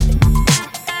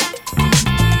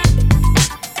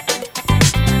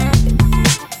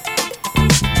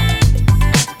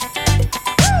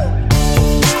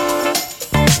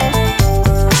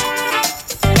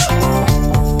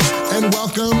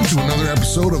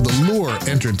of the Lure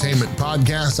Entertainment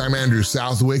Podcast. I'm Andrew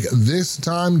Southwick, this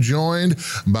time joined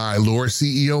by Lure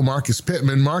CEO Marcus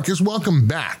Pittman. Marcus, welcome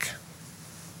back.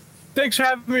 Thanks for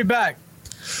having me back.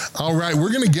 All right,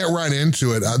 we're going to get right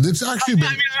into it. It's actually been...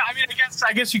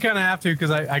 I guess you kind of have to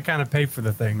because I kind of pay for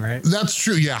the thing, right? That's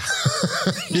true, yeah.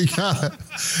 You gotta...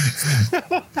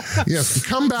 Yes,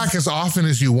 come back as often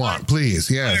as you want, please.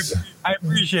 Yes. I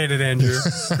appreciate it, Andrew.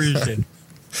 Appreciate it.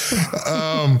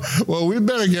 Well, we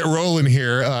better get rolling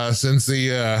here since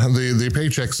the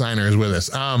paycheck signer is with us.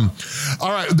 All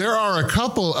right, there are a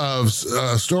couple of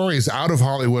stories out of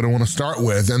Hollywood I want to start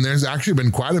with, and there's actually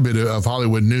been quite a bit of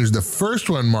Hollywood news. The first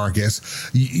one, Marcus,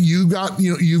 you've got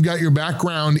your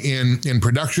background in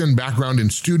production, background in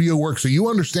studio work, so you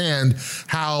understand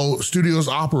how studios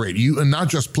operate. And not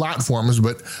just platforms,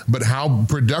 but how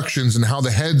productions and how the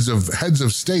heads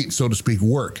of state, so to speak,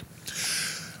 work.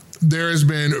 There has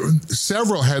been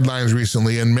several headlines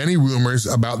recently and many rumors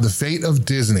about the fate of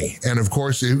Disney. And of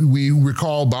course, we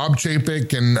recall Bob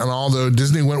Chapek and all the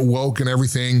Disney went woke and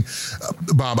everything.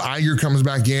 Bob Iger comes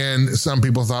back in. Some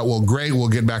people thought, well, great, we'll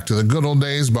get back to the good old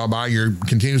days. Bob Iger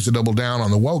continues to double down on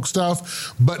the woke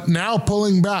stuff. But now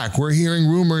pulling back, we're hearing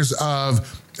rumors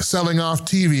of selling off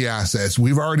TV assets.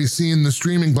 We've already seen the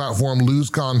streaming platform lose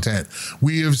content.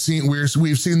 We've seen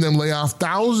them lay off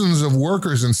thousands of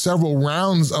workers in several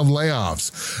rounds of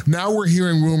layoffs. Now we're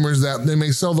hearing rumors that they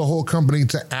may sell the whole company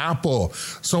to Apple,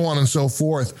 so on and so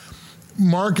forth.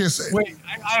 Marcus, wait,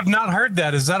 I have not heard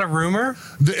that. Is that a rumor?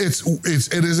 It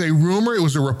is a rumor. It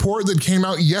was a report that came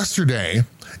out yesterday,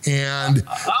 and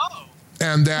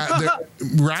and that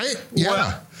right, yeah,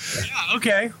 well, yeah,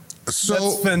 okay. So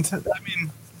that's fantastic. I mean,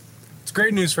 it's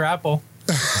great news for Apple.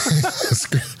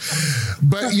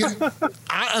 But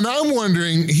I'm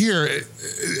wondering here,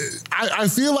 I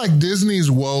feel like Disney's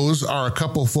woes are a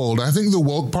couple fold. I think the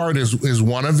woke part is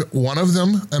one of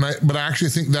them, but I actually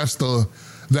think that's the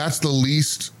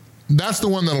least. That's the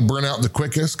one that'll burn out the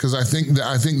quickest, because I think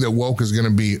that woke is going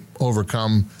to be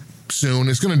overcome soon.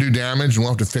 It's going to do damage, and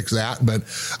we'll have to fix that. But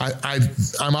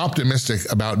I'm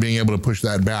optimistic about being able to push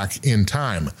that back in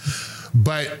time.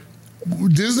 But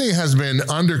Disney has been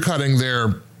undercutting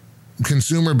their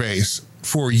consumer base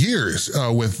for years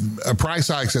with price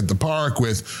hikes at the park. You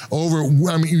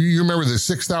remember the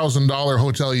 $6,000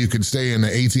 hotel you could stay in, the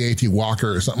AT&T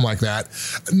Walker or something like that.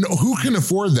 No, who can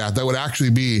afford that? That would actually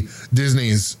be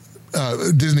Disney's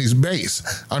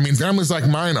base. I mean, families like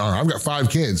mine are. I've got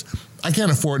 5 kids. I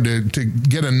can't afford to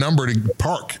get a number to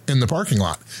park in the parking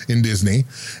lot in Disney,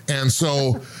 and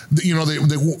so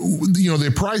they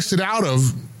priced it out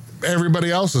of everybody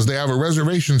else's. They have a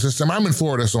reservation system. I'm in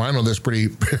Florida, so I know this pretty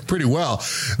well.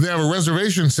 They have a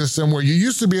reservation system where you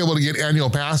used to be able to get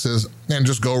annual passes and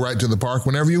just go right to the park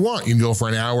whenever you want. You can go for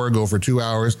an hour, go for 2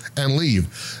 hours, and leave.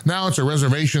 Now it's a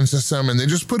reservation system, and they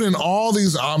just put in all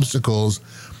these obstacles,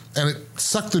 and it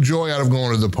sucked the joy out of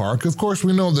going to the park. Of course,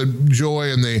 we know the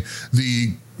joy and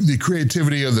the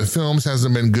creativity of the films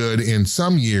hasn't been good in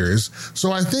some years.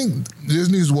 So I think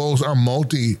Disney's woes are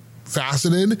multifaceted.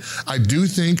 I do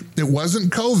think it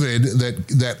wasn't COVID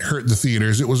that hurt the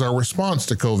theaters. It was our response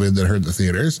to COVID that hurt the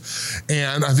theaters.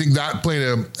 And I think that played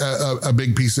a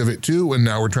big piece of it too. And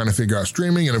now we're trying to figure out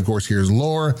streaming. And of course, here's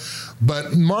Lore.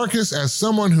 But Marcus, as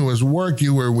someone who has worked,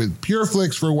 you were with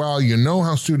PureFlix for a while, you know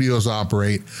how studios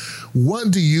operate.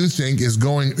 What do you think is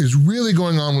really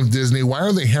going on with Disney? Why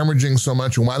are they hemorrhaging so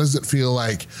much? And why does it feel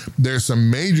like there's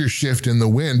some major shift in the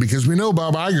wind? Because we know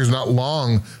Bob Iger's not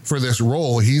long for this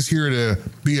role. He's here to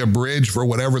be a bridge for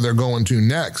whatever they're going to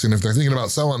next. And if they're thinking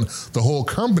about selling the whole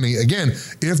company, again,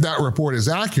 if that report is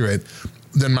accurate,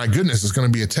 then my goodness, it's going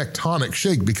to be a tectonic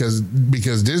shake because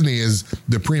Disney is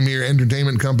the premier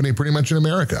entertainment company pretty much in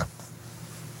America.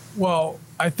 Well,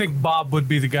 I think Bob would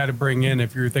be the guy to bring in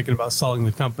if you were thinking about selling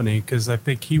the company, because I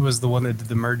think he was the one that did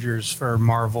the mergers for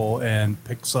Marvel and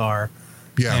Pixar.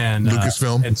 Yeah, and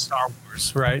Lucasfilm and Star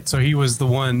Wars, right? So he was the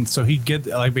one. So he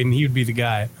would be the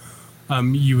guy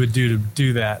you would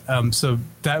do that. So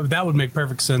that would make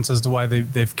perfect sense as to why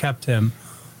they've kept him.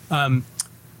 I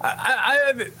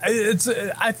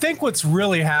think what's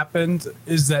really happened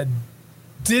is that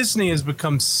Disney has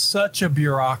become such a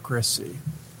bureaucracy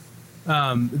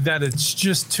that it's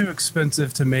just too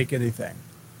expensive to make anything.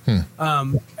 And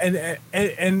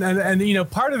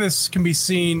part of this can be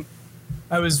seen.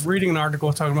 I was reading an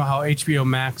article talking about how HBO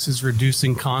Max is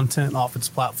reducing content off its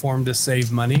platform to save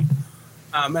money.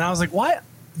 And I was like, what?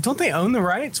 Don't they own the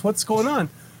rights? What's going on?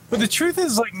 But the truth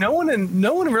is, like, no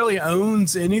one really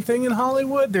owns anything in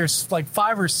Hollywood. There's like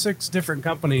 5 or 6 different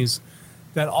companies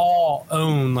that all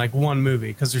own like one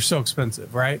movie because they're so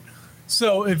expensive, right?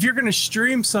 So if you're going to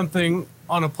stream something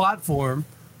on a platform,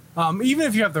 even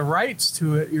if you have the rights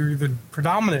to it, you're the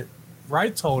predominant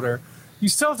rights holder. You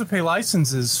still have to pay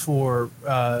licenses for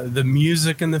the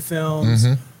music in the films.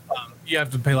 You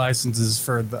have to pay licenses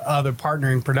for the other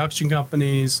partnering production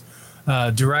companies,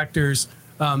 directors.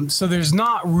 So there's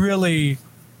not really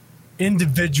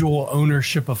individual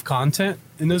ownership of content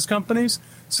in those companies.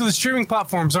 So the streaming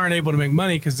platforms aren't able to make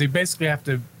money because they basically have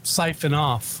to siphon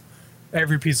off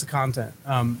every piece of content.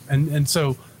 And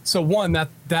so one,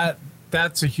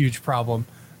 that's a huge problem.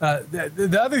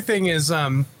 The other thing is,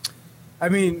 I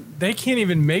mean, they can't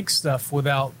even make stuff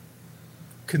without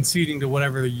conceding to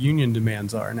whatever the union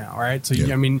demands are now, right? So,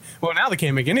 I mean, well, now they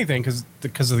can't make anything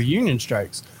because of the union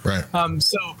strikes. Right.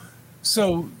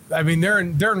 So I mean, they're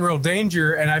in real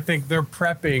danger, and I think they're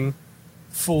prepping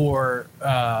for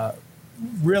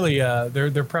really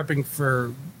they're prepping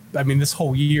for. I mean, this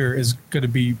whole year is going to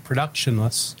be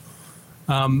productionless,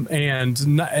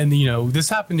 and you know, this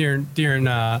happened during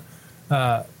the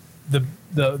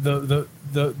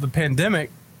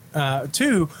pandemic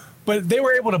too. But they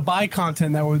were able to buy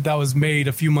content that was made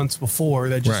a few months before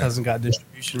that just hasn't got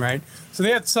distribution, right? So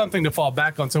they had something to fall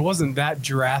back on. So it wasn't that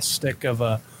drastic of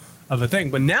a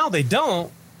thing. But now they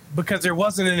don't, because there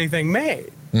wasn't anything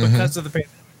made because of the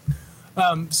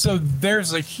pandemic. So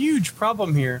there's a huge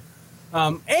problem here.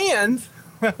 And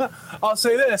I'll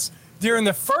say this: during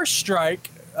the first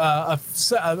strike,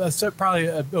 probably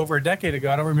over a decade ago,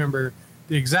 I don't remember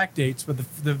the exact dates, but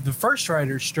the first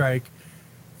writer's strike,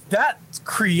 that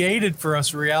created for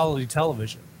us reality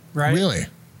television, right? Really?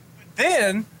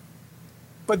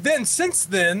 But then since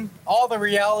then, all the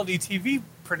reality TV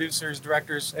producers,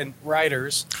 directors, and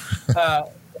writers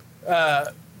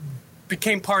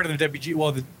became part of the WGA.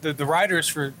 Well, the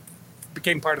writers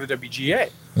became part of the WGA.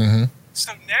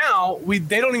 So now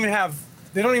they don't even have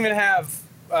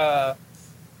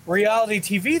reality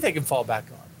TV they can fall back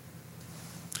on,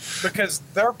 because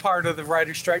they're part of the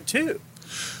writer's strike too.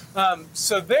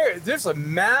 So there's a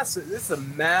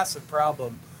massive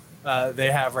problem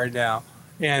they have right now,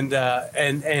 and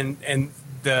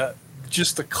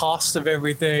just the cost of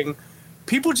everything.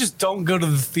 People just don't go to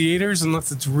the theaters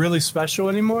unless it's really special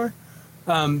anymore.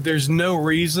 There's no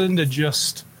reason to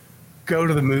just go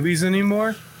to the movies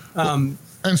anymore. And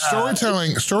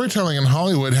storytelling in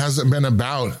Hollywood hasn't been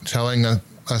about telling a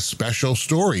special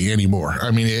story anymore.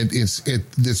 I mean,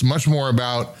 it's much more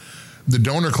about the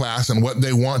donor class and what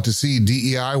they want to see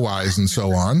DEI wise and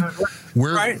so on.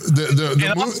 Where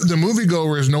the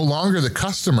moviegoer is no longer the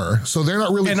customer, so they're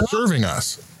not really serving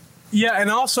us. Yeah,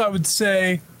 and also I would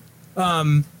say,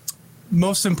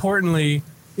 most importantly,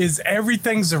 is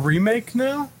everything's a remake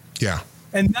now. Yeah.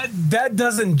 And that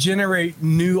doesn't generate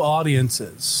new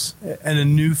audiences and a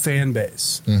new fan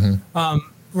base.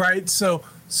 Right? So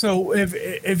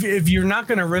if you're not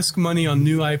going to risk money on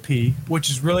new IP, which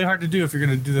is really hard to do if you're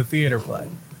going to do the theater play,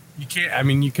 you can't. I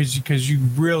mean, because you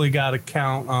really got to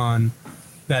count on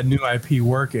that new IP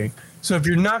working. So if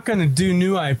you're not going to do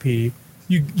new IP,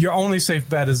 your only safe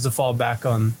bet is to fall back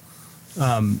on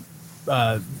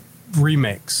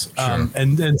remakes. Sure.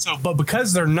 But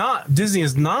because Disney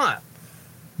is not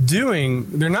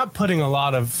they're not putting a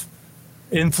lot of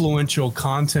influential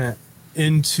content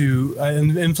into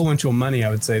influential money.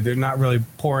 I would say they're not really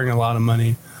pouring a lot of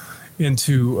money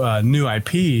into new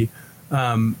IP.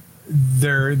 They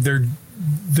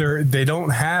don't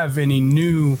have any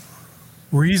new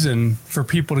reason for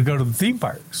people to go to the theme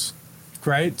parks,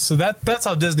 right? So that's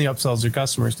how Disney upsells their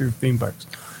customers, through theme parks.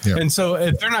 Yep. And so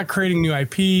if they're not creating new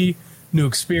IP, new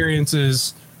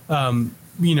experiences,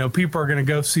 people are going to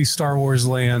go see Star Wars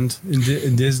Land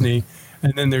in Disney,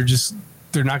 and then they're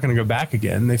not going to go back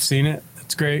again. They've seen it.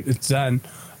 It's great. It's done.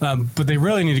 But they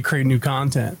really need to create new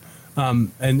content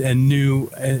and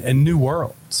new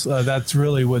worlds. That's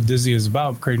really what Disney is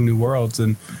about, creating new worlds.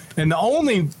 And the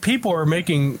only people who are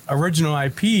making original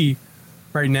IP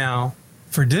right now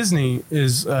for Disney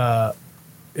is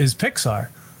Pixar.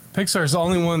 Pixar is the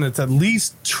only one that's at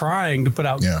least trying to put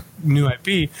out new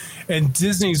IP, and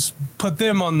Disney's put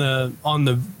them on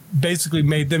the basically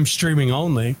made them streaming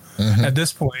only at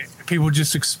this point. People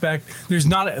just expect there's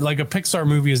not like a Pixar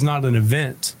movie is not an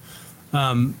event,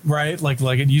 right? Like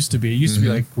it used to be. It used to be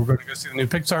like, we're going to go see the new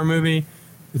Pixar movie.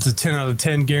 It's a 10 out of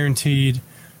 10 guaranteed,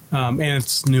 and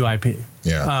it's new IP.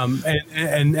 Yeah.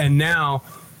 And now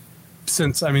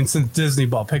since Disney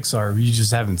bought Pixar, you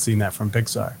just haven't seen that from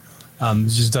Pixar. It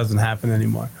just doesn't happen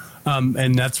anymore.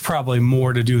 And that's probably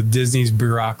more to do with Disney's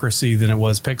bureaucracy than it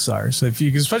was Pixar. So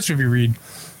especially if you read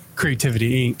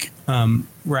Creativity Inc.,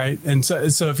 right? And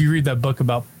so if you read that book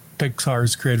about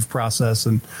Pixar's creative process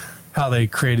and how they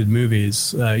created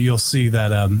movies, you'll see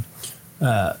that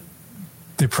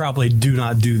they probably do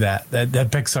not do that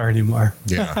Pixar anymore.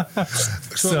 Yeah.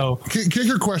 So kick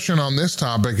your question on this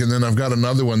topic, and then I've got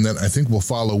another one that I think will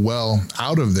follow well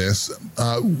out of this.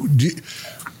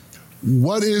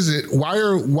 What is it? Why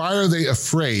are they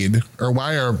afraid, or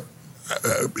why are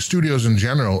studios in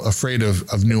general afraid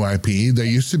of new IP? There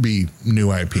used to be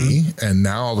new IP, and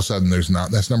now all of a sudden there's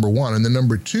not. That's number one. And then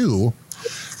number two,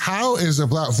 how is a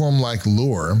platform like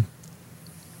Lure,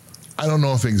 I don't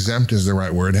know if exempt is the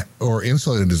right word or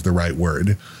insulated is the right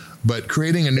word, but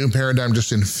creating a new paradigm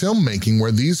just in filmmaking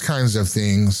where these kinds of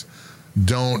things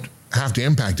don't have to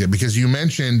impact it? Because you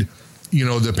mentioned,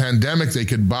 the pandemic, they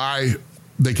could buy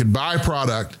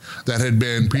product that had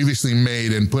been previously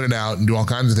made and put it out and do all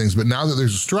kinds of things. But now that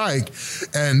there's a strike,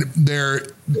 and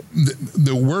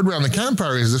the word around the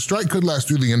campfire is the strike could last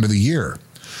through the end of the year.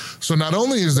 So not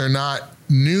only is there not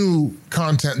new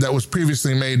content that was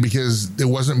previously made because it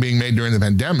wasn't being made during the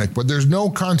pandemic, but there's no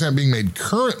content being made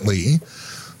currently.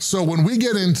 So when we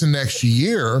get into next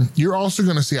year, you're also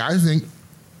going to see, I think,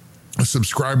 a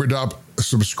subscriber drop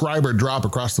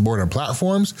across the board on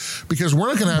platforms, because we're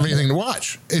not going to have anything to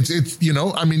watch. It's you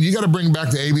got to bring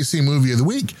back the ABC movie of the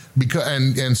week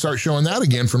and start showing that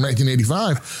again from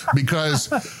 1985, because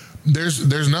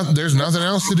there's nothing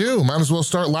else to do. Might as well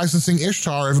start licensing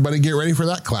Ishtar. Everybody get ready for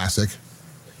that classic.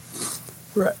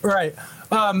 Right.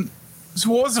 So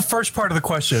what was the first part of the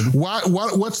question? Why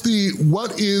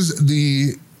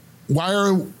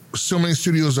are so many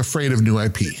studios afraid of new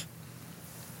IP?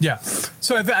 Yeah.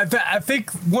 So I think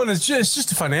one is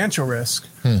just a financial risk.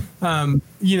 Not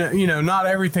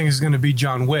everything is going to be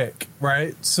John Wick,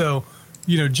 right? So,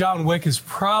 John Wick is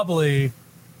probably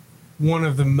one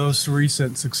of the most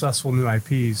recent successful new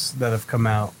IPs that have come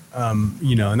out.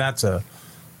 And that's a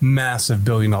massive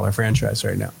billion-dollar franchise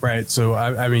right now, right? So,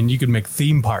 I mean, you could make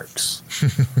theme parks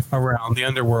around the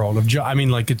underworld of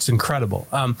it's incredible.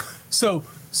 So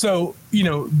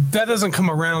that doesn't come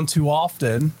around too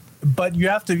often. But you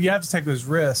have to take those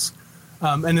risks,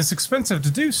 and it's expensive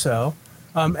to do so,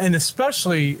 and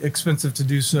especially expensive to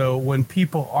do so when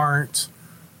people aren't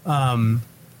going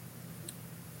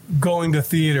to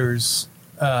theaters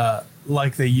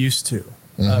like they used to.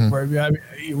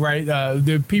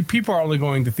 People are only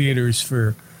going to theaters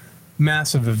for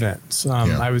massive events.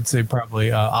 I would say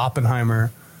probably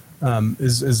Oppenheimer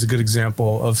is a good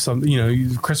example of some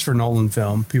Christopher Nolan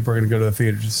film. People are going to go to the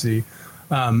theater to see.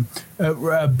 But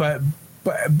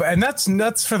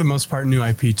that's for the most part new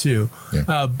IP too.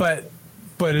 Yeah. But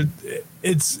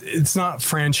it's not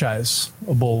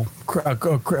franchisable.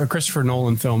 A Christopher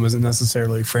Nolan film isn't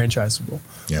necessarily franchisable,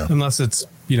 unless it's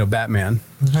Batman,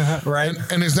 right?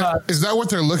 And is that what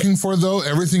they're looking for though?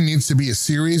 Everything needs to be a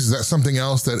series. Is that something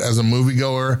else that as a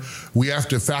moviegoer we have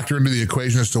to factor into the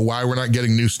equation as to why we're not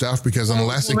getting new stuff? Because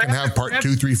unless it can have part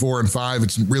 2, 3, 4, and 5,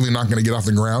 it's really not going to get off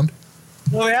the ground.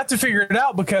 Well, they have to figure it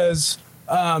out because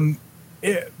right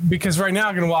now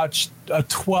I'm going to watch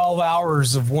 12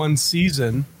 hours of one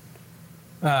season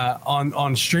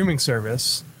on streaming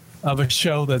service of a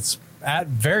show that's at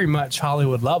very much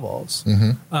Hollywood levels,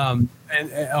 movie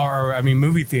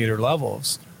theater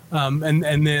levels, and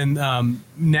then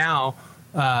now,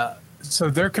 so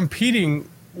they're competing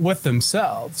with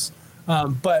themselves,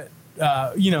 but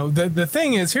the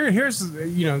thing is here's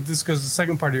this goes to the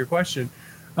second part of your question.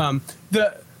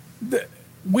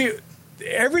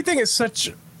 Everything is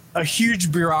such a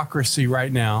huge bureaucracy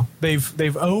right now. They've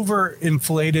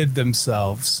overinflated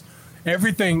themselves.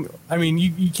 Everything. I mean,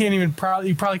 you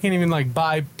probably can't even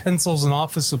buy pencils and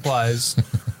office supplies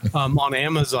on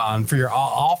Amazon for your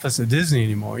office at Disney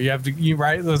anymore. You have to,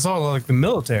 right? It's all like the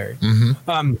military.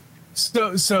 The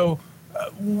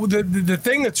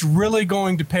thing that's really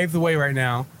going to pave the way right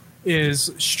now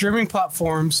is streaming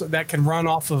platforms that can run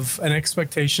off of an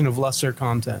expectation of lesser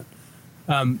content.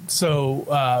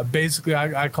 Basically,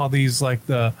 I call these like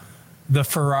the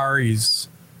Ferraris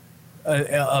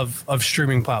of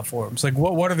streaming platforms. Like,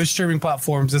 what are the streaming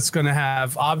platforms that's going to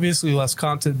have obviously less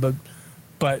content,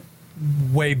 but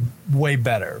way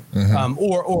better,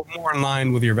 or more in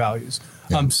line with your values.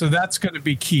 So that's going to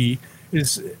be key.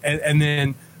 And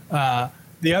then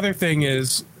the other thing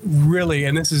is really,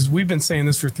 and we've been saying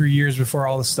this for 3 years before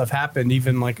all this stuff happened,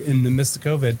 even like in the midst of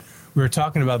COVID, we were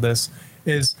talking about this,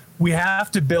 is we have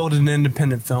to build an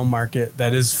independent film market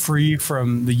that is free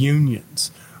from the unions,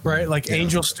 right? Like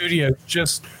Angel Studios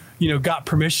just, got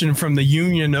permission from the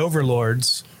union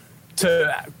overlords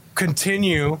to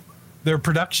continue their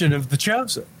production of The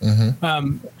Chosen.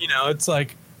 It's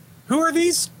like, who are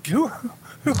these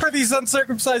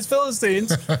uncircumcised Philistines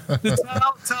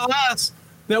that tell us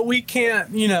that we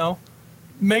can't,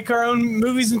 make our own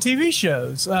movies and TV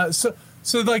shows?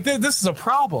 like this is a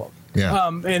problem. Yeah.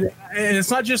 And it's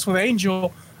not just with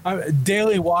Angel.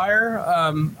 Daily Wire,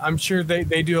 I'm sure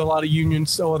they do a lot of union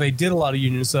stuff. Well, they did a lot of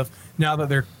union stuff. Now that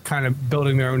they're kind of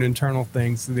building their own internal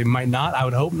things, they might not. I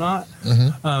would hope not.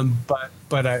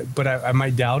 But I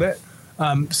might doubt it.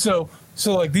 So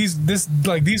like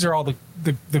these are all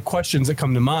the questions that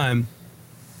come to mind.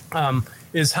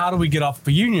 Is how do we get off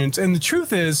the unions? And the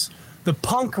truth is, the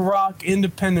punk rock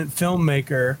independent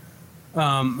filmmaker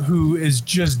who is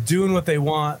just doing what they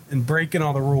want and breaking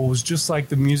all the rules, just like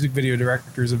the music video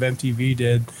directors of MTV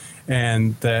did,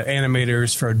 and the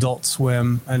animators for Adult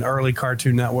Swim and early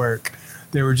Cartoon Network.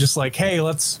 They were just like, hey,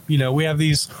 let's, we have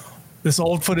this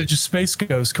old footage of Space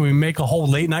Ghost. Can we make a whole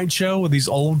late night show with this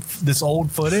old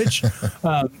footage?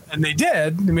 And they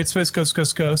did. They made Space Ghost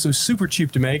Ghost Ghost. It was super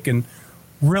cheap to make and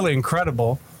really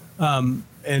incredible. So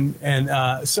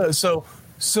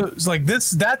it's like this.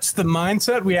 That's the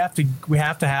mindset we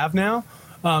have to have now.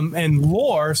 And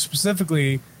Lore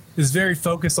specifically is very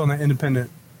focused on the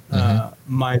independent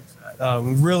mindset.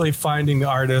 Really finding the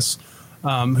artists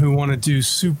who want to do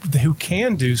who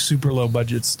can do super low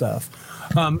budget stuff.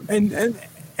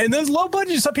 And those low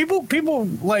budget stuff, people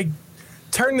like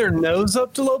turn their nose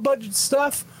up to low budget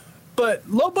stuff, but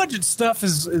low budget stuff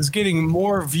is getting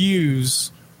more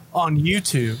views on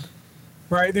YouTube.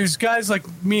 Right, there's guys like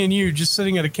me and you just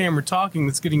sitting at a camera talking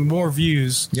that's getting more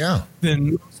views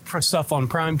than stuff on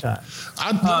primetime.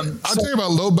 I'll tell you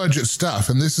about low budget stuff,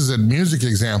 and this is a music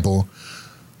example.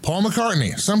 Paul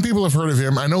McCartney. Some people have heard of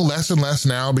him. I know less and less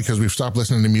now because we've stopped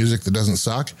listening to music that doesn't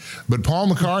suck. But Paul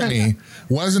McCartney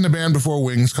was in a band before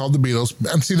Wings called the Beatles.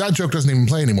 And see, that joke doesn't even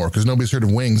play anymore because nobody's heard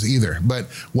of Wings either. But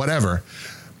whatever.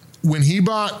 When he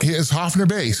bought his Hofner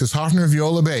bass, his Hofner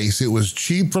viola bass, it was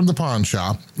cheap from the pawn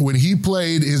shop. When he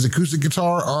played his acoustic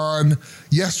guitar on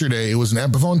Yesterday, it was an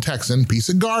Epiphone Texan, piece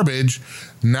of garbage.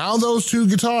 Now those two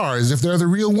guitars, if they're the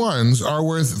real ones, are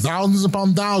worth thousands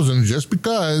upon thousands just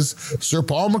because Sir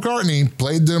Paul McCartney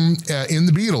played them in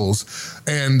the Beatles,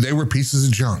 and they were pieces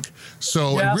of junk.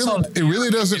 So it really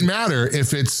doesn't matter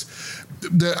if it's...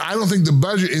 I don't think the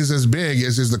budget is as big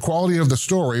as is the quality of the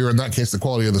story, or in that case, the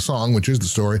quality of the song, which is the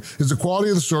story, is the quality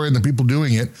of the story and the people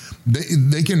doing it.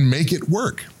 They can make it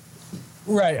work.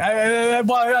 Right.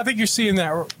 I think you're seeing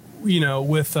that,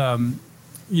 with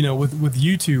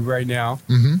YouTube right now.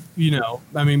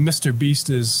 I mean, Mr. Beast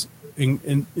is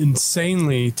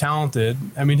insanely talented.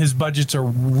 I mean, his budgets are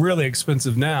really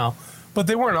expensive now, but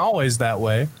they weren't always that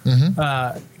way.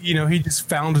 He just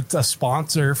found a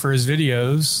sponsor for his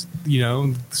videos.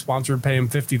 The sponsor would pay him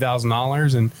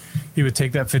 $50,000, and he would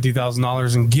take that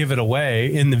 $50,000 and give it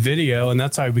away in the video, and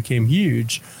that's how he became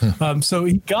huge. So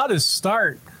he got his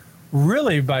start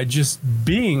really by just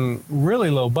being really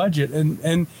low budget,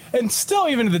 and still,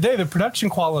 even to the day, the production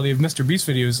quality of Mr. Beast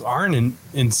videos aren't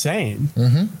insane.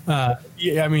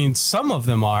 I mean, some of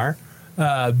them are.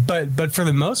 But for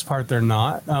the most part, they're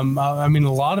not. I mean,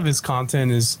 a lot of his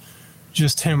content is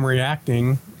just him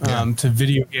reacting to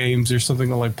video games or something,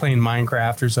 like playing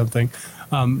Minecraft or something.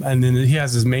 And then he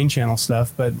has his main channel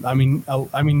stuff. But I mean,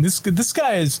 this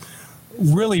guy has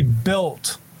really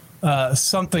built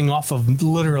something off of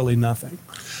literally nothing.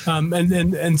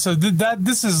 And so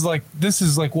this is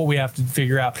like what we have to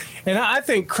figure out. And I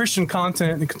think Christian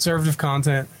content and conservative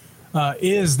content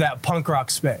is that punk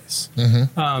rock space.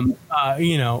 Like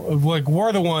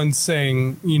we're the ones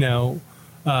saying,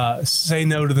 say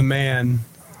no to the man.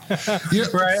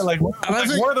 Right? Like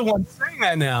we're the ones saying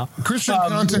that now. Christian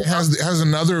content has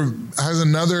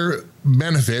another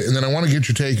benefit, and then I want to get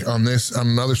your take on this, on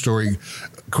another story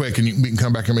quick, and we can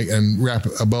come back and wrap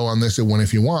a bow on this one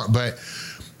if you want. But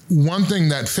one thing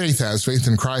that faith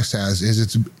in Christ has,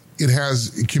 is it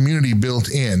has community built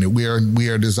in. We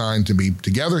are designed to be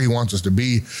together. He wants us to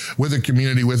be with a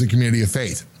community of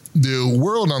faith. The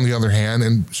world, on the other hand,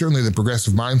 and certainly the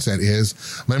progressive mindset is,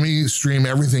 let me stream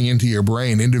everything into your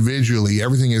brain individually.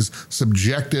 Everything is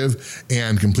subjective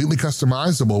and completely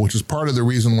customizable, which is part of the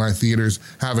reason why theaters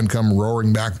haven't come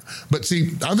roaring back. But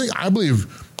see, I believe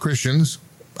Christians,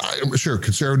 sure,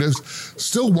 conservatives,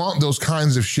 still want those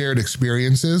kinds of shared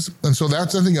experiences. And so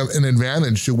that's, I think, an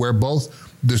advantage to where both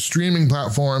the streaming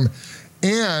platform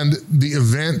and the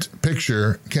event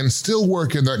picture can still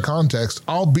work in that context,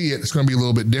 albeit it's going to be a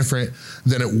little bit different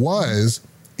than it was.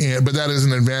 But that is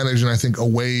an advantage, and I think a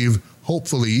wave,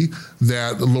 hopefully,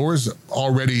 that Lore's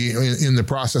already in the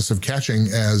process of catching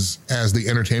as the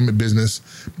entertainment business,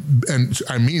 and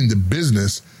I mean the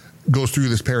business, goes through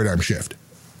this paradigm shift.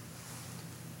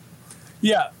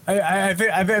 Yeah, I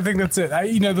think that's it.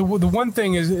 The one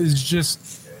thing is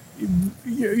just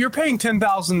you're paying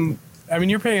 $10,000. I mean,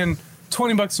 you're paying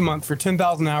 $20 a month for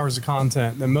 10,000 hours of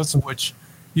content, and most of which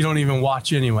you don't even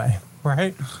watch anyway,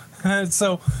 right?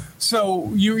 So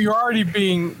you're already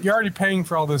paying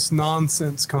for all this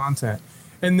nonsense content,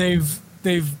 and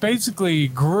they've basically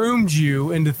groomed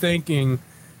you into thinking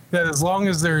that as long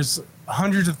as there's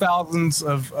hundreds of thousands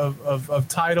of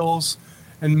titles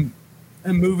and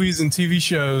movies and TV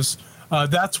shows,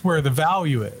 that's where the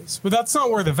value is. But that's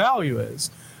not where the value is.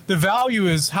 The value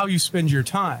is how you spend your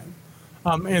time,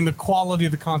 and the quality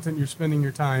of the content you're spending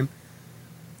your time.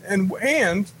 And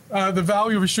the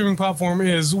value of a streaming platform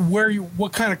is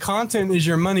what kind of content is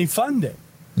your money funding.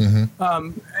 And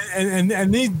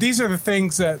these are the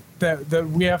things that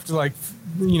we have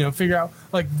to figure out.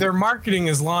 Like, their marketing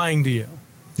is lying to you.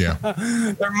 Yeah,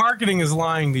 their marketing is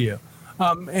lying to you.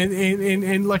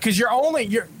 And like, because you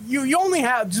only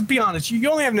have, just be honest, you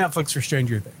only have Netflix for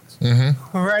Stranger Things.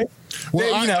 All right.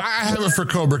 Well, I have it for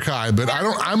Cobra Kai, but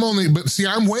I'm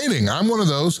waiting. I'm one of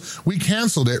those. We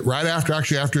canceled it right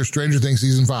after Stranger Things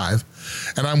season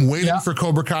 5, and I'm waiting for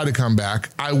Cobra Kai to come back.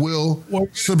 I will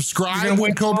subscribe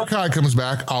when Cobra Kai comes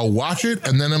back. I'll watch it,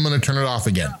 and then I'm going to turn it off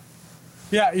again.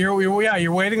 Yeah,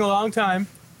 you're waiting a long time,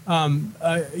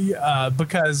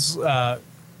 because the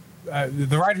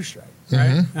writer's strike,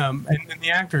 right? And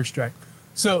the actor's strike.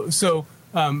 So.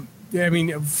 I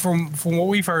mean, from what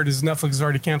we've heard, is Netflix has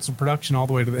already canceled production all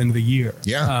the way to the end of the year.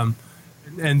 Yeah.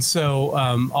 And so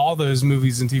all those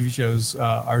movies and TV shows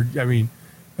are. I mean,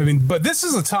 but this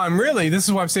is a time, really. This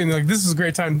is why I'm saying, like, this is a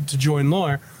great time to join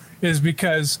Lore, is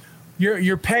because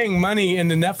you're paying money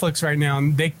into Netflix right now,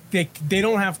 and they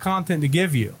don't have content to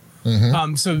give you.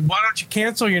 So why don't you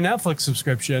cancel your Netflix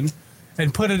subscription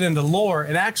and put it into Lore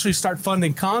and actually start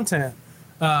funding content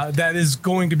that is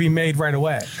going to be made right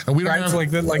away. And we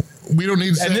don't we don't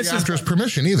need SAG-AFTRA's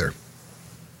permission either.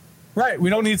 Right. We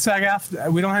don't need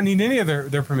SAG-AFTRA. We don't need any of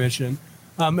their permission.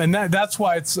 And that's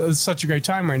why it's such a great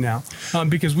time right now,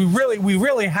 because we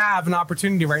really have an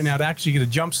opportunity right now to actually get a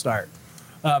jump start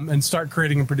and start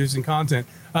creating and producing content.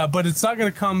 But it's not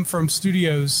going to come from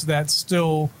studios that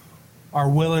still are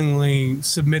willingly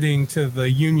submitting to the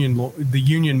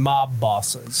union mob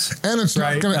bosses. And it's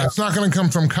not going to come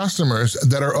from customers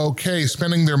that are okay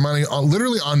spending their money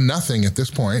literally on nothing at this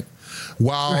point,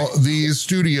 while these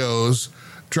studios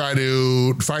try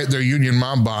to fight their union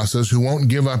mob bosses who won't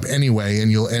give up anyway,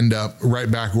 and you'll end up right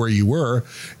back where you were.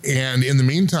 And in the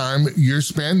meantime, you're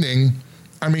spending,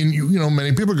 I mean,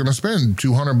 many people are going to spend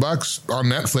 $200 on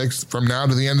Netflix from now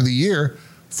to the end of the year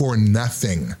for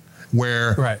nothing.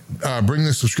 Where bring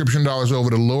the subscription dollars over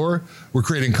to Lore, we're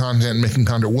creating content, making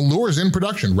content. Well, Lore is in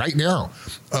production right now.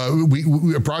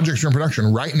 Projects are in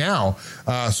production right now.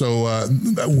 So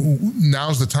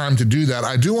now's the time to do that.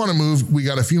 I do want to move. We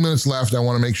got a few minutes left. I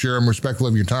want to make sure I'm respectful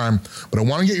of your time, but I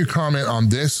want to get your comment on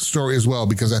this story as well,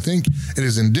 because I think it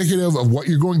is indicative of what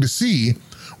you're going to see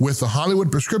with the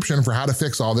Hollywood prescription for how to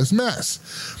fix all this mess.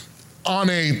 On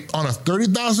a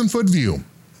 30,000 foot view,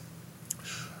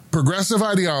 progressive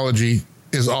ideology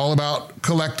is all about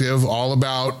collective, all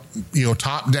about,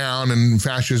 top down and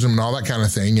fascism and all that kind of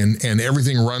thing. And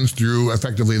everything runs through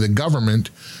effectively the government,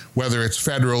 whether it's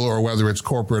federal or whether it's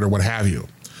corporate or what have you.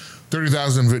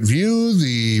 30,000 foot view,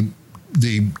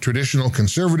 the traditional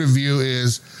conservative view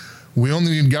is we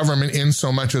only need government in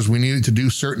so much as we need it to do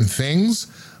certain things,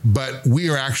 but we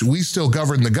still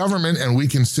govern the government, and we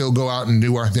can still go out and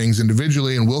do our things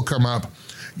individually, and we'll come up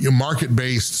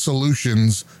market-based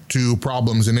solutions to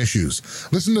problems and issues.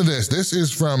 Listen to this. This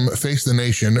is from Face the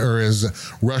Nation, or as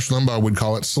Rush Limbaugh would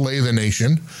call it, Slay the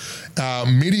Nation.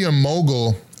 Media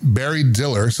mogul Barry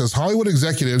Diller says Hollywood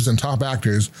executives and top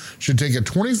actors should take a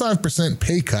 25%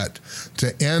 pay cut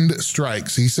to end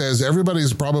strikes. He says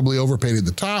everybody's probably overpaid at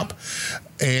the top,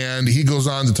 and he goes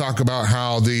on to talk about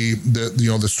how the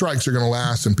strikes are going to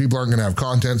last and people aren't going to have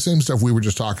content. Same stuff we were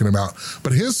just talking about.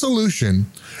 But his solution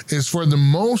is for the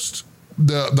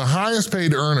highest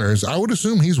paid earners. I would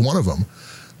assume he's one of them,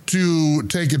 to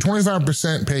take a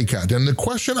 25% pay cut. And the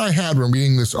question I had when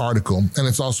reading this article, and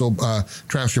it's also a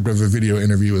transcript of a video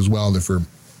interview as well,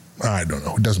 I don't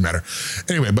know, it doesn't matter.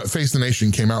 Anyway, but Face the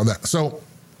Nation came out with that. So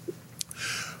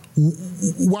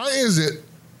why is it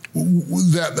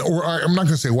that, or I'm not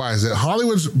going to say why is it,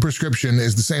 Hollywood's prescription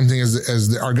is the same thing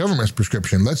as our government's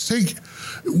prescription? Let's say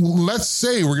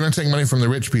we're going to take money from the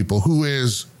rich people who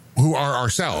are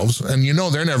ourselves, and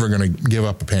they're never going to give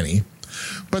up a penny.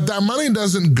 But that money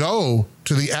doesn't go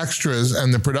to the extras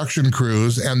and the production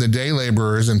crews and the day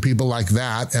laborers and people like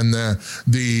that, and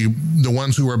the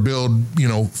ones who are billed,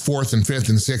 fourth and fifth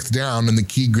and sixth down, and the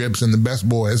key grips and the best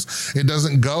boys. It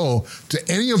doesn't go to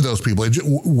any of those people.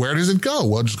 Where does it go?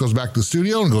 Well, it just goes back to the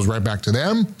studio and goes right back to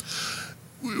them.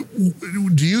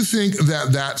 do you think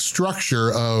that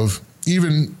structure of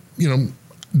even,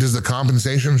 does the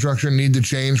compensation structure need to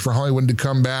change for Hollywood to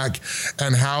come back?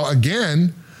 And how,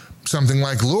 again, something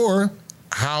like Lure,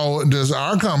 how does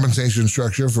our compensation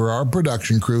structure for our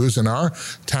production crews and our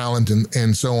talent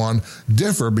and so on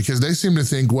differ? Because they seem to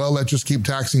think, well, let's just keep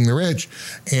taxing the rich,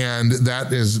 and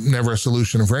that is never a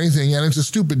solution for anything, and it's a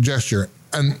stupid gesture.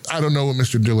 And I don't know what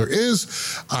Mr. Diller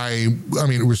is. I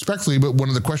mean, respectfully, but one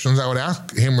of the questions I would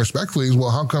ask him respectfully is,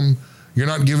 well, how come you're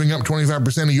not giving up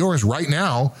 25% of yours right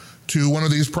now to one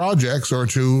of these projects, or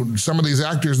to some of these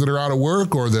actors that are out of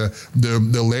work, or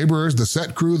the laborers, the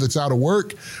set crew that's out of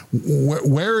work?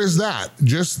 Where is that?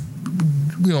 Just,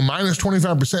 minus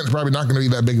 25% is probably not going to be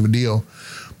that big of a deal.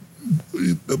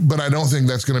 But I don't think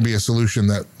that's going to be a solution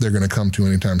that they're going to come to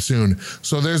anytime soon.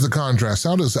 So there's the contrast.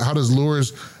 How does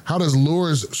Lure's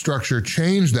structure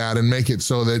change that and make it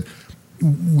so that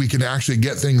we can actually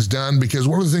get things done? Because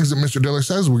one of the things that Mr. Diller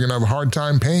says, we're going to have a hard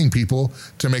time paying people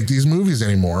to make these movies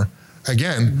anymore.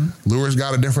 Again, Lure's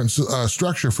got a different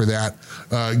structure for that.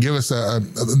 Give us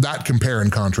that compare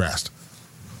and contrast.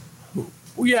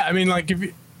 Well, yeah, I mean, like,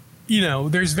 if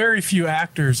there's very few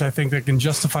actors, I think, that can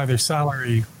justify their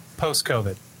salary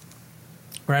post-COVID,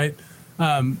 right?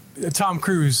 Tom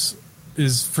Cruise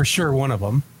is for sure one of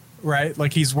them, right?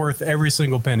 Like, he's worth every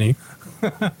single penny,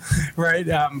 right?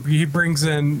 He brings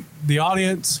in the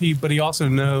audience, but he also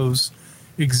knows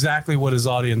exactly what his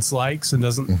audience likes and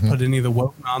doesn't put any of the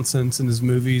woke nonsense in his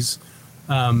movies.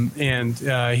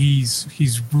 He's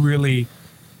really,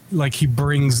 like, he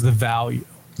brings the value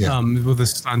with the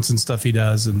stunts and stuff he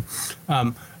does. And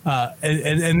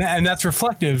that's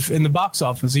reflective in the box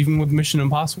office, even with Mission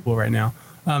Impossible right now.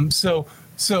 So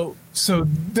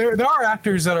there are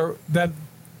actors that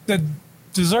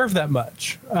deserve that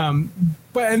much. And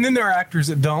then there are actors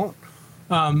that don't,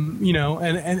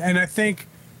 and I think,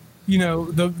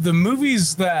 the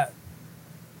movies that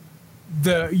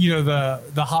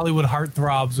the Hollywood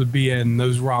heartthrobs would be in,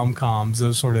 those rom-coms,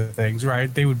 those sort of things,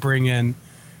 right? They would bring in,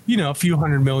 a few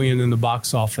 $100 million in the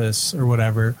box office or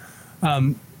whatever.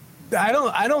 I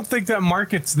don't think that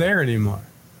market's there anymore.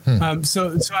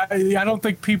 So I don't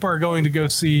think people are going to go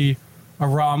see a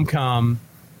rom-com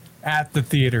at the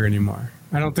theater anymore.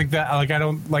 I don't think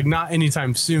that, not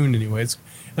anytime soon anyway.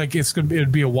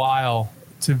 It'd be a while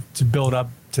to build up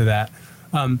to that.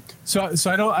 So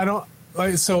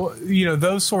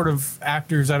those sort of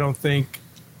actors, I don't think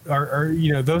are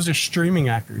those are streaming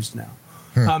actors now.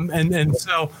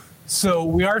 So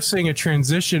we are seeing a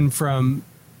transition from,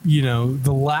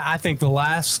 I think the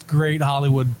last great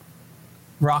Hollywood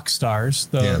rock stars,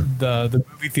 the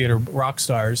movie theater rock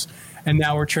stars, and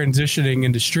now we're transitioning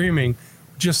into streaming,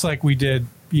 just like we did,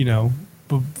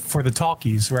 for the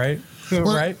talkies, right?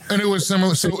 Well, right. And it was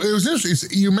similar. So it was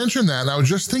interesting. You mentioned that, and I was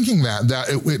just thinking that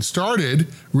it started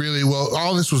really well.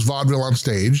 All this was vaudeville on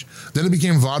stage. Then it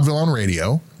became vaudeville on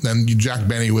radio. Then Jack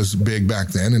Benny was big back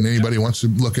then. And anybody wants to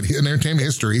look at entertainment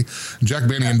history, Jack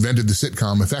Benny invented the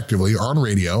sitcom effectively on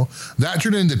radio. That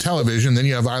turned into television. Then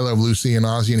you have I Love Lucy and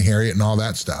Ozzie and Harriet and all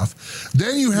that stuff.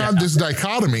 Then you have this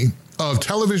dichotomy of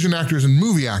television actors and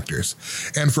movie actors.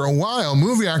 And for a while,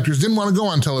 movie actors didn't want to go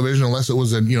on television unless it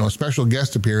was a special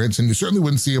guest appearance, and you certainly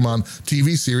wouldn't see them on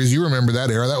TV series. You remember that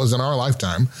era. That was in our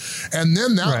lifetime. And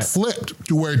then that flipped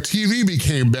to where TV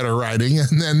became better writing.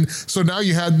 And then, so now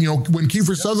you had, when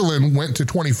Kiefer Sutherland went to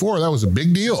 24, that was a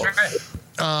big deal.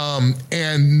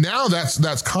 And now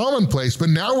that's commonplace, but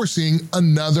now we're seeing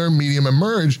another medium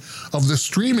emerge of the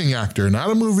streaming actor,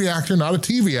 not a movie actor, not a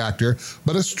TV actor,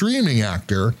 but a streaming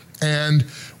actor. And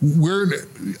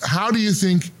how do you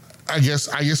think, I guess,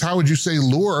 how would you say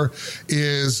Lure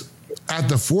is at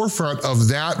the forefront of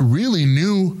that really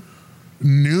new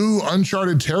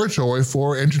uncharted territory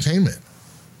for entertainment?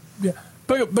 Yeah,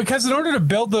 but because in order to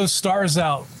build those stars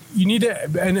out, you need to,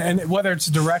 and whether it's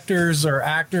directors or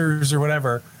actors or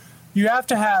whatever, you have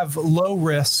to have low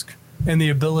risk and the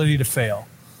ability to fail.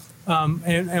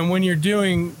 And when you're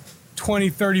doing 20,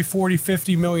 30, 40,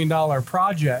 $50 million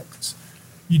projects,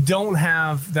 you don't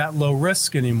have that low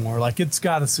risk anymore. Like, it's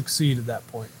got to succeed at that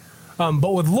point.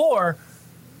 But with Lure,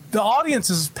 the audience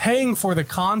is paying for the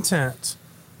content.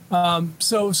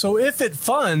 So if it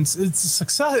funds, it's a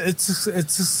success.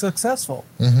 It's successful,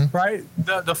 right?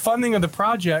 The funding of the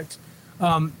project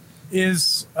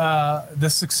is the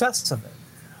success of it,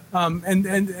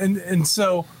 and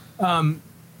so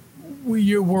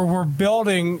we're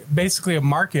building basically a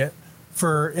market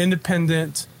for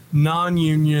independent,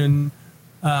 non-union,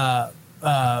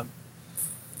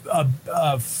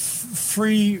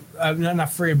 free,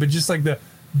 not free, but just like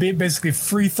basically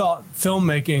free thought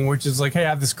filmmaking, which is like, hey, I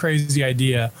have this crazy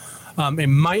idea. It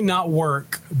might not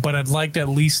work, but I'd like to at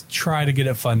least try to get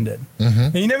it funded.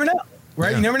 And you never know,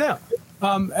 right? Yeah. You never know.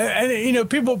 And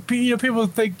people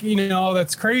think, oh,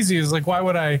 that's crazy. Is like, why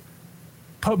would I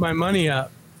put my money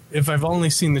up if I've only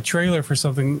seen the trailer for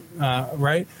something,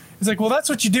 right? It's like, well, that's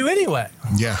what you do anyway.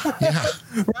 Yeah.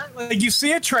 Right? Like, you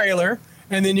see a trailer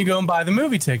and then you go and buy the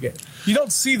movie ticket. You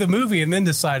don't see the movie and then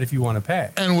decide if you want to pay.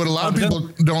 And what a lot of people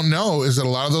don't know is that a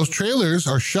lot of those trailers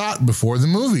are shot before the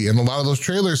movie. And a lot of those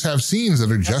trailers have scenes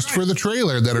that are just for the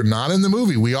trailer that are not in the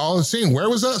movie. We all have seen. Where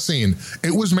was that scene?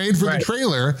 It was made for the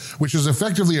trailer, which is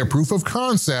effectively a proof of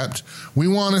concept. We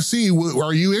want to see,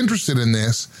 are you interested in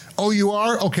this? Oh, you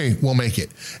are? Okay, we'll make it.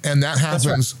 And that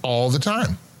happens all the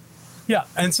time. Yeah,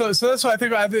 and so that's why I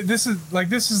think this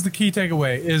is the key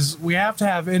takeaway is we have to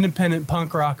have independent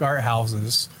punk rock art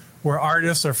houses where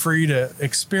artists are free to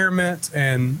experiment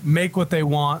and make what they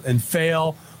want and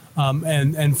fail.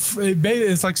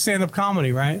 It's like stand-up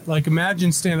comedy, right? Like,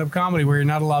 imagine stand-up comedy where you're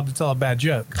not allowed to tell a bad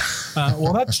joke.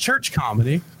 Well, that's church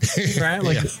comedy, right?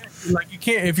 Like you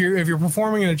can't, if you're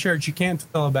performing in a church, you can't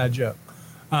tell a bad joke.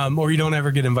 Or you don't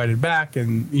ever get invited back,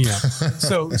 and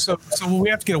so we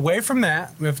have to get away from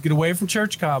that. We have to get away from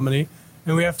church comedy,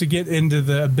 and we have to get into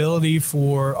the ability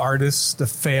for artists to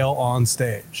fail on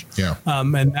stage. Yeah.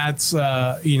 And that's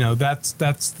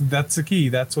that's the key.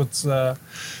 That's what's what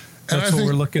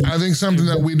we're looking. I think something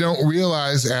that we don't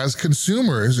realize as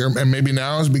consumers, and maybe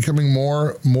now is becoming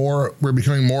we're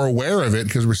becoming more aware of it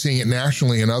because we're seeing it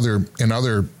nationally in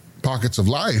other pockets of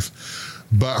life.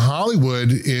 But Hollywood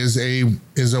is a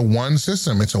one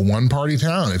system. It's a one-party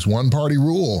town. It's one-party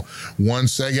rule.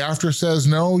 Once SAG-AFTRA says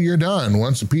no, you're done.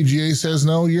 Once the PGA says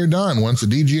no, you're done. Once the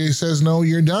DGA says no,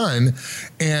 you're done.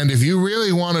 And if you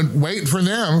really want to wait for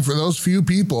those few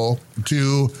people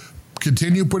to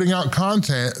continue putting out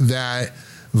content that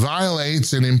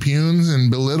violates and impugns and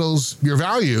belittles your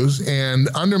values and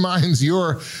undermines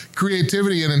your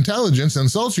creativity and intelligence,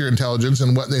 insults your intelligence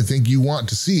and what they think you want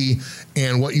to see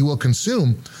and what you will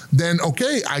consume, then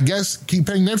okay, I guess keep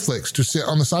paying Netflix to sit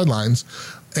on the sidelines.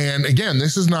 And again,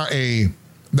 that's not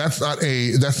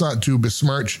to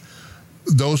besmirch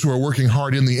those who are working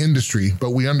hard in the industry,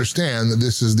 but we understand that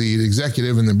this is the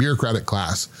executive and the bureaucratic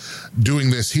class doing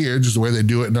this here, just the way they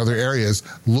do it in other areas.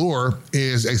 Lure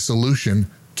is a solution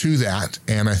to that,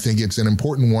 and I think it's an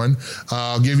important one.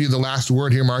 I'll give you the last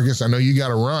word here, Marcus. I know you got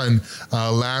to run.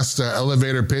 Last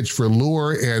elevator pitch for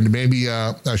Lure, and maybe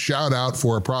a shout out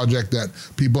for a project that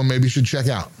people maybe should check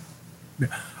out.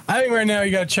 I think right now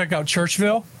you got to check out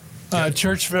Churchville.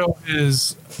 Churchville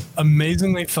is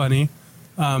amazingly funny.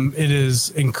 It is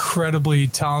incredibly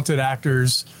talented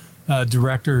actors,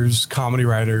 directors, comedy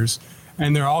writers,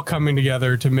 and they're all coming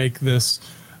together to make this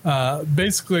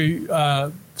basically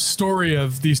story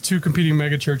of these two competing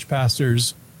megachurch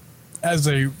pastors as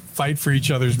they fight for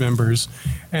each other's members.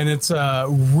 And it's a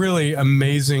really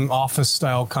amazing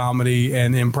office-style comedy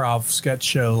and improv sketch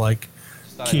show like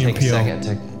Key and Peele. Take a second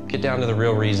to get down to the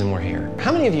real reason we're here.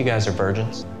 How many of you guys are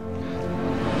virgins?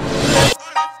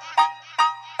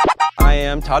 I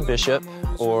am Todd Bishop,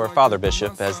 or Father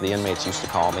Bishop, as the inmates used to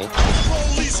call me.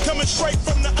 Coming straight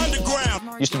from the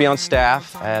underground. Used to be on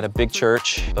staff at a big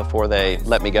church before they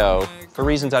let me go, for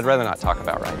reasons I'd rather not talk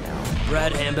about right now.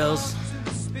 Brad Hambels,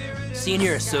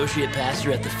 Senior Associate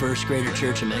Pastor at the First Greater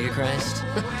Church of Megachrist.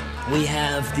 We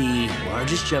have the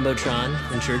largest Jumbotron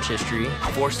in church history,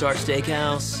 4-star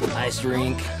steakhouse, ice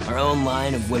rink, our own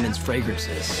line of women's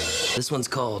fragrances. This one's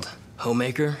called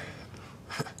Homemaker.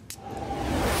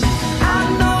 I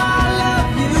know I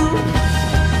love you,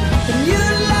 and you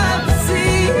love to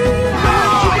see.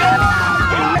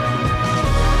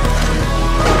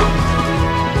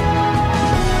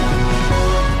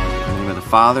 In the name of the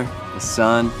Father, the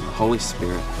Son, and the Holy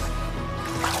Spirit.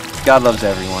 God loves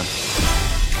everyone.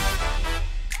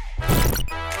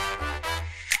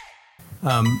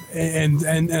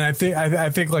 And I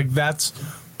think like that's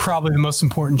probably the most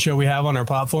important show we have on our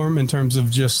platform in terms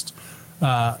of just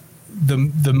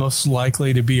the most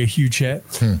likely to be a huge hit,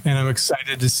 and I'm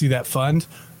excited to see that fund.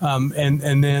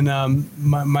 And then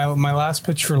my last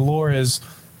pitch for Lore is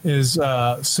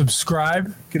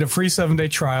subscribe, get a free 7-day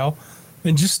trial,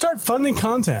 and just start funding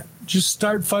content.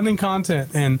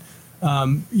 And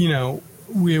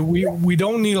we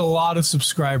don't need a lot of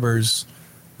subscribers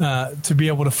to be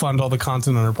able to fund all the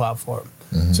content on our platform.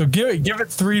 Mm-hmm. So give it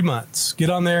 3 months. Get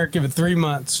on there, give it 3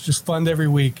 months. Just fund every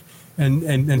week.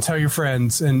 And tell your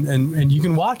friends, and you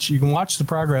can watch the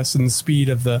progress and the speed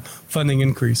of the funding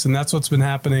increase, and that's what's been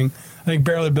happening. I think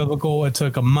Barely Biblical, it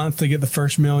took a month to get the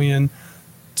first million,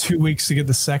 2 weeks to get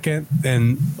the second,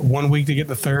 and 1 week to get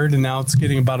the third, and now it's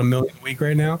getting about $1 million a week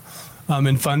right now.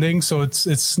 in funding. So it's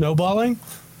snowballing.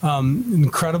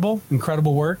 Incredible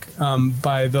work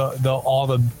by all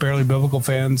the Barely Biblical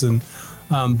fans, and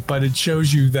but it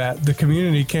shows you that the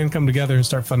community can come together and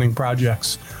start funding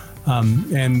projects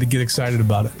and get excited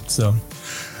about it. So,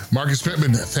 Marcus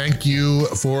Pittman, thank you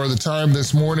for the time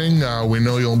this morning. We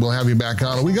know we'll have you back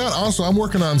on. We got also, I'm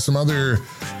working on some other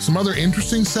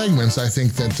interesting segments I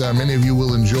think that many of you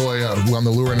will enjoy on the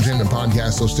Lure Entertainment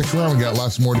Podcast. So stick around. We got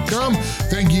lots more to come.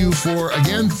 Thank you for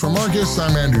Marcus.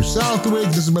 I'm Andrew Southwick.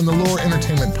 This has been the Lure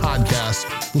Entertainment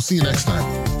Podcast. We'll see you next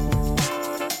time.